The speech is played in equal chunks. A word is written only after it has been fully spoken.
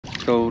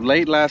So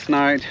late last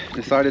night,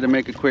 decided to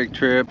make a quick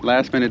trip,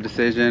 last minute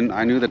decision.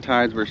 I knew the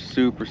tides were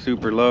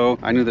super low.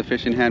 I knew the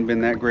fishing hadn't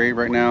been that great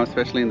right now,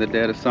 especially in the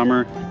dead of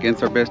summer.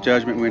 Against our best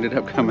judgment, we ended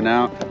up coming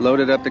out,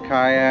 loaded up the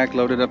kayak,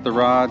 loaded up the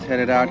rods,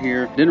 headed out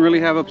here. Didn't really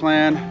have a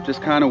plan,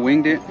 just kind of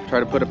winged it, tried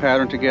to put a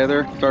pattern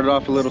together. Started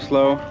off a little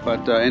slow,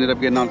 but ended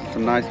up getting onto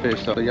some nice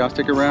fish. So y'all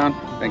stick around.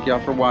 Thank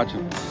y'all for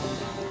watching.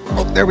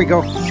 Oh, there we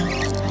go.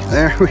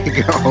 There we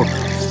go.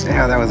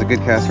 Yeah, that was a good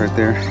cast right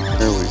there.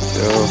 There we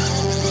go.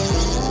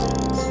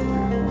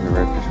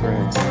 Redfish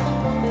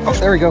right. Oh,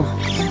 there we go.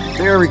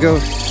 There we go.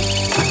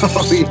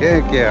 Oh,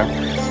 heck yeah.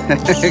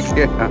 Heck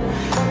yeah.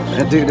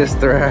 That dude is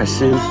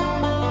thrashing.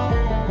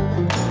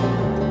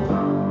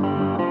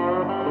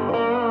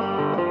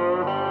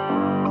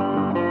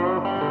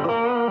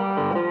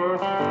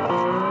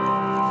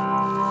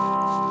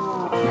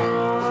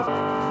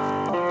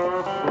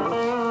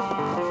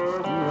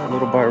 That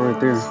little bite right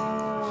there.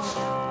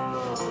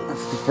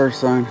 That's the first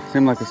sign.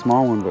 Seemed like a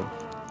small one, but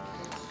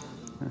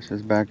let's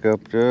just back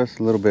up just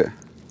a little bit.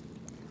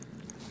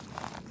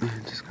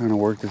 Just kind of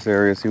work this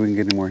area, see if we can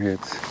get any more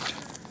hits.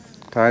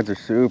 Tides are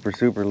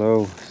super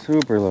low,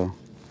 super low.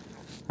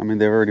 I mean,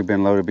 they've already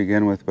been low to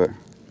begin with, but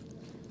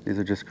these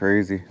are just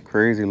crazy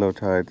low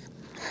tides.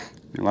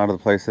 A lot of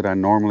the places that I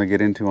normally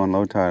get into on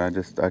low tide,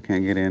 I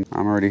can't get in.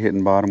 I'm already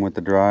hitting bottom with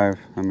the drive.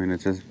 I mean,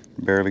 it's just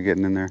barely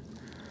getting in there.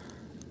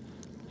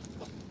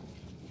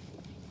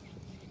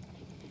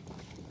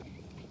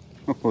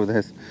 Oh,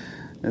 this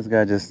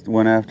guy just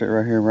went after it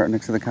right here, right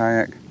next to the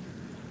kayak.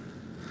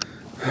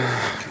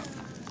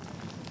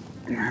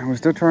 We're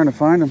still trying to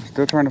find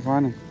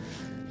him,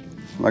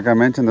 Like I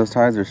mentioned, those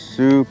tides are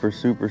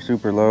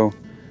super low.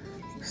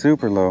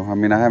 Super low. I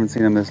mean, I haven't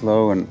seen them this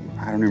low, and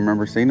I don't even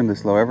remember seeing them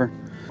this low ever.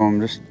 I'm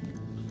just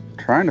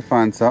trying to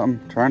find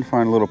something, trying to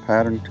find a little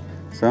pattern,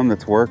 something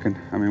that's working.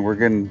 I mean, we're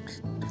getting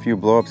a few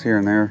blow-ups here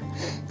and there,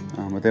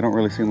 but they don't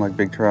really seem like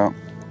big trout.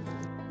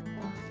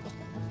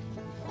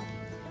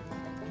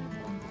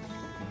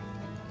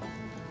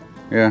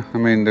 Yeah, I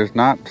mean, there's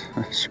not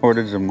a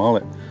shortage of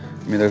mullet.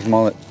 I mean, there's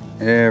mullet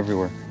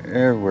everywhere.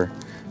 I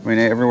mean,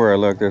 everywhere I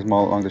look, there's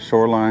mullet along the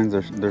shorelines.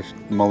 There's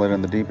mullet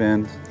in the deep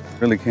ends.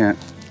 Really can't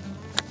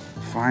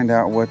find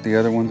out what the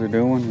other ones are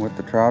doing, what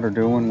the trout are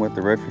doing, what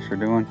the redfish are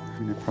doing. I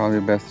mean, it's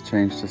probably best to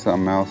change to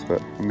something else, but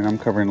I mean, I'm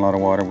covering a lot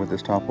of water with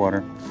this top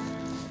water.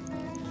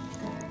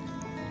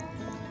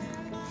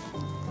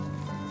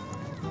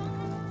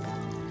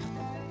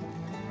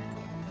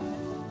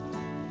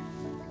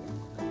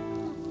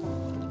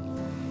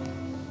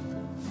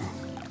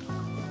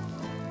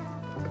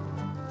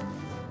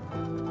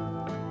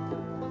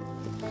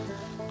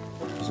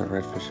 There's a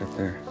redfish up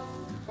there.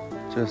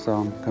 Just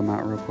saw him come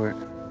out real quick.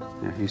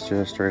 Yeah, he's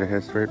just straight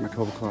ahead, straight at my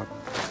 12 o'clock.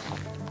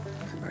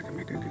 See if I can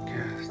make a good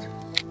cast.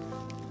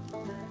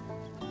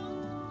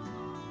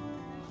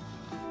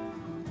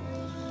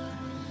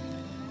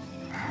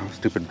 Oh,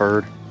 stupid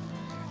bird.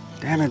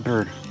 Damn it,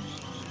 bird.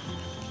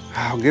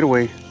 Oh, get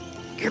away.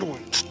 Get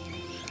away.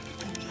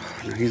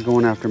 Now he's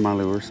going after my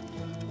lures.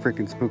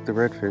 Freaking spooked the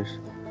redfish.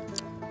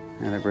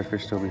 Yeah, that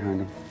redfish still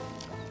behind him.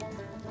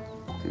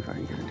 See if I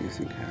can get a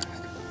decent cast.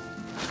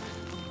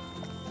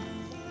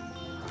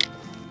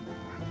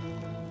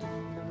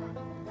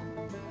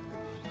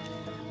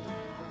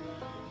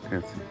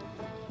 Let's see.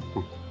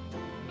 Oh.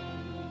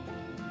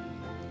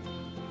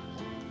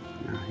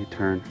 Now he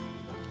turned.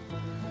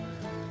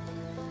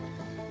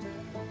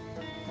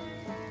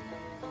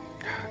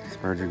 These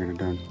birds are gonna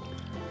done.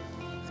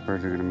 These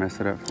birds are gonna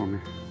mess it up for me.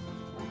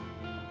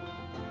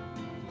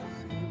 Let's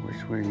see,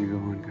 which way are you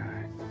going,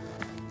 guy?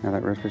 Now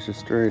that redfish is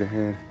straight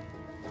ahead.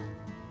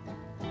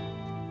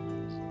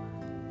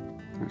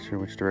 Not sure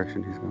which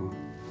direction he's going.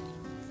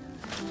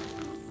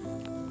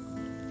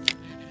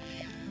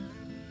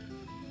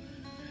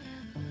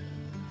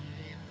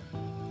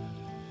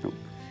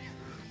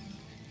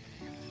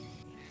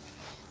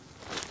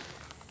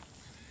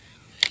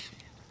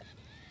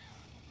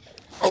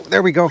 Oh,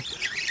 there we go.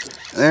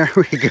 There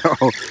we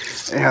go.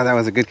 Yeah, that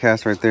was a good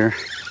cast right there.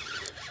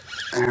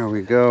 There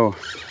we go.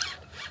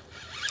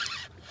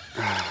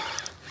 I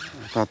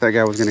thought that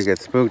guy was going to get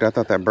spooked. I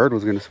thought that bird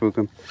was going to spook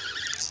him.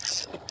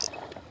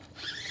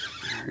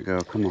 There we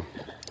go. Come on.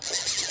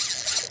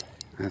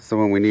 That's the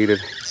one we needed.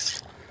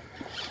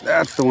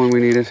 That's the one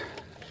we needed.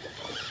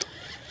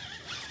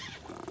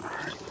 All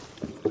right.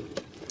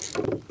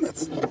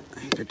 Let's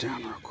anchor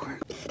down real quick.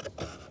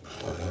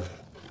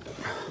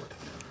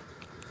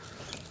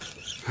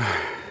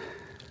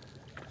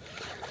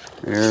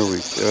 There we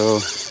go.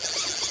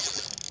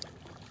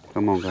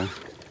 Come on, guys.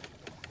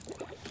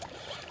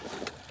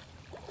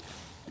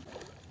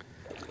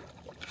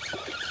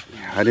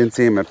 Yeah, I didn't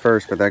see him at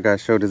first, but that guy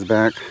showed his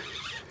back.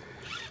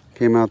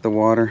 Came out the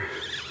water.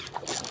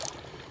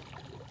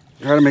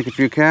 Tried to make a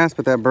few casts,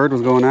 but that bird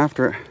was going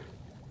after it.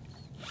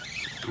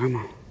 Come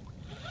on.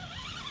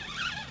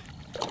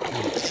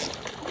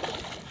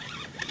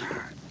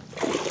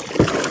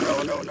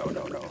 No.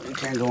 You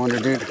can't go under,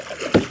 dude.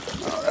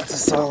 That's a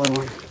solid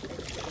one.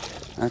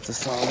 That's a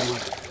solid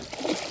one.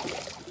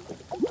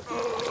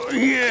 Oh,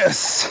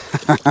 Yes.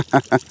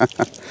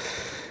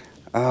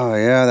 Oh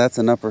yeah, that's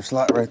an upper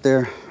slot right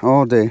there.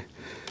 All day.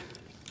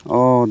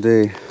 All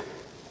day.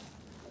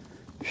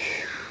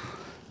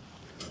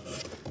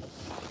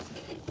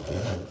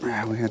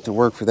 We have to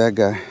work for that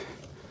guy.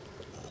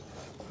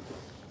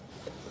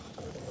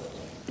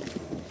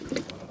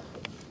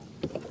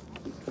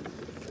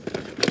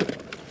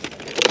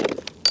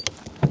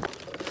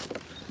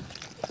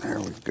 There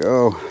we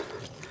go.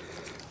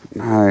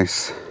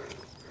 Nice.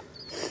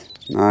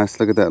 Nice,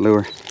 look at that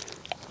lure.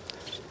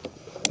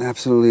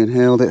 Absolutely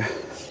inhaled it.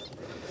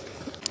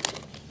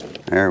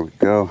 There we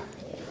go.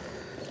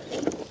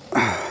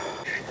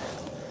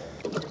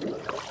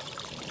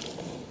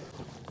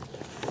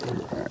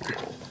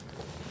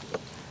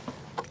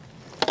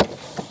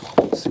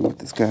 Let's see what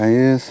this guy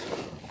is.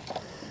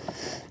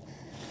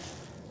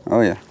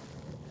 Oh yeah.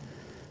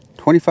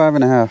 25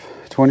 and a half.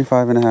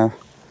 25 and a half.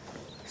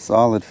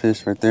 Solid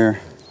fish right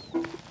there.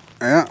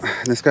 Yeah,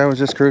 this guy was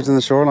just cruising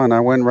the shoreline. I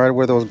went right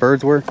where those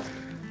birds were.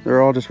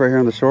 They're all just right here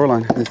on the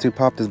shoreline. This dude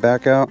popped his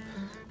back out,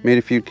 made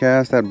a few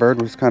casts. That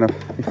bird was kind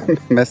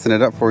of messing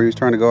it up for you. He was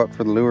trying to go up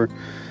for the lure.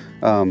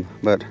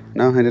 But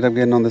no, I ended up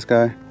getting on this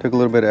guy. Took a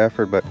little bit of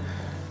effort, but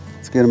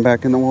let's get him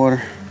back in the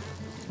water.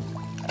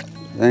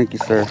 Thank you,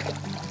 sir.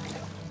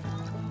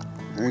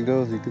 There he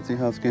goes. You can see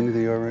how skinny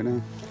they are right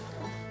now.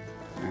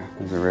 Yeah,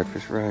 there's a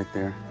redfish right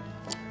there.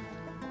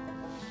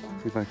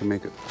 See if I can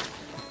make a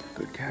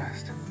good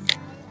cast.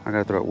 I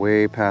gotta throw it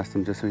way past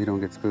him just so he don't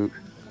get spooked.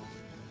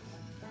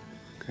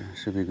 Okay,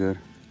 should be good.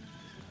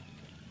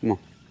 Come on.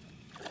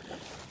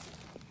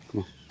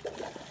 Come on.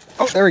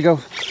 Oh, there we go.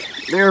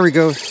 There we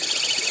go.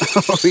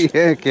 Oh,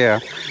 heck yeah.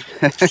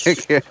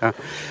 Heck yeah.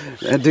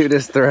 That dude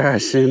is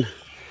thrashing.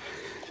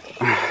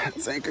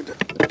 It's anchored.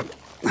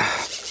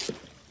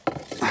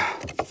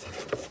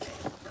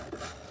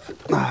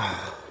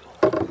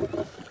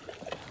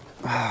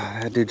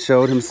 That dude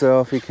showed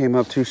himself. He came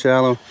up too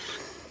shallow.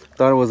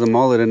 Thought it was a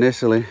mullet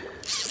initially.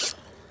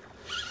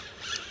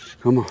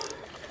 Come on.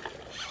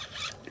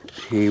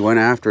 He went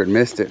after it,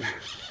 missed it.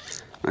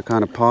 I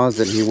kind of paused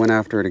it and he went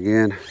after it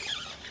again.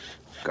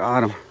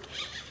 Got him.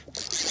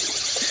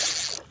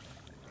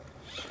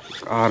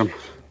 Got him.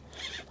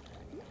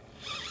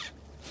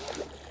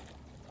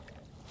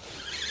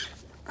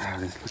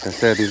 Like I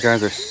said, these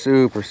guys are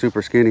super,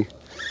 super skinny.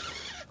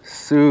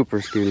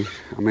 Super skinny.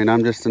 I mean,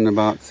 I'm just in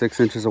about 6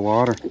 inches of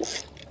water.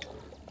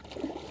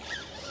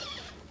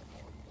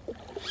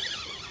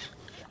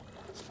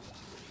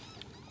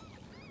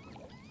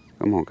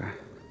 Come on, guy.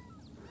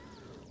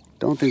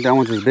 Don't think that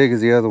one's as big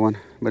as the other one,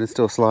 but it's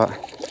still a slot.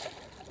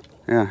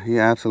 Yeah, he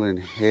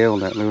absolutely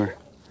inhaled that lure.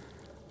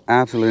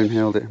 Absolutely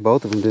inhaled it.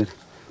 Both of them did.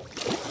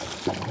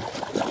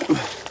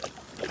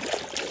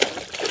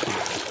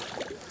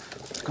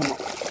 Come on.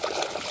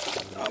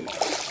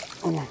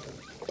 Come on. Come on.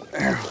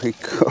 There we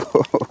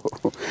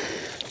go.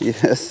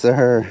 Yes,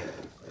 sir.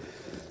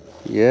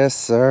 Yes,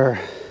 sir.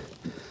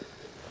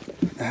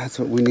 That's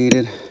what we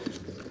needed.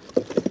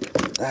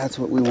 That's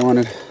what we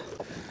wanted.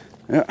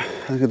 Yeah,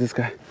 look at this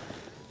guy.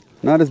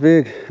 Not as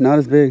big, not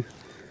as big.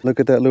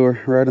 Look at that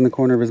lure right in the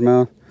corner of his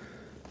mouth.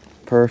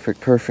 Perfect,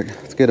 perfect.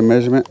 Let's get a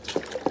measurement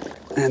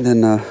and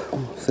then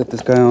we'll set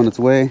this guy on its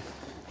way.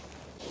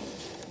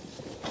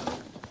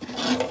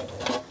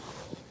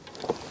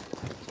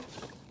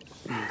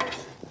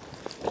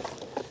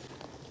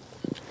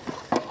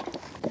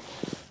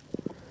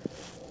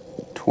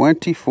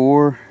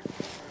 $24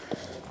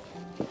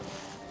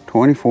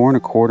 and a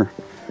quarter.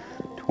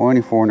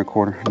 24 and a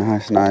quarter.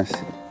 Nice, nice.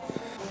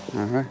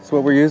 All right, that's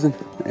what we're using.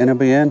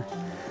 NLBN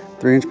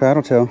 3-inch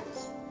paddle tail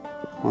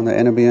on the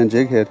NLBN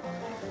jig head.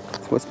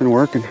 That's what's been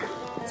working.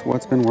 That's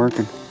what's been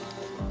working.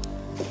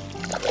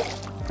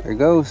 There he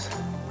goes.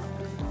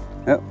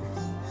 Yep.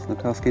 Just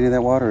look how skinny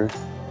that water is.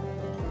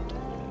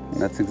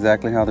 And that's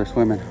exactly how they're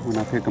swimming when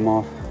I pick them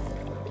off.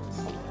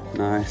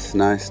 Nice,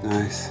 nice,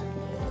 nice.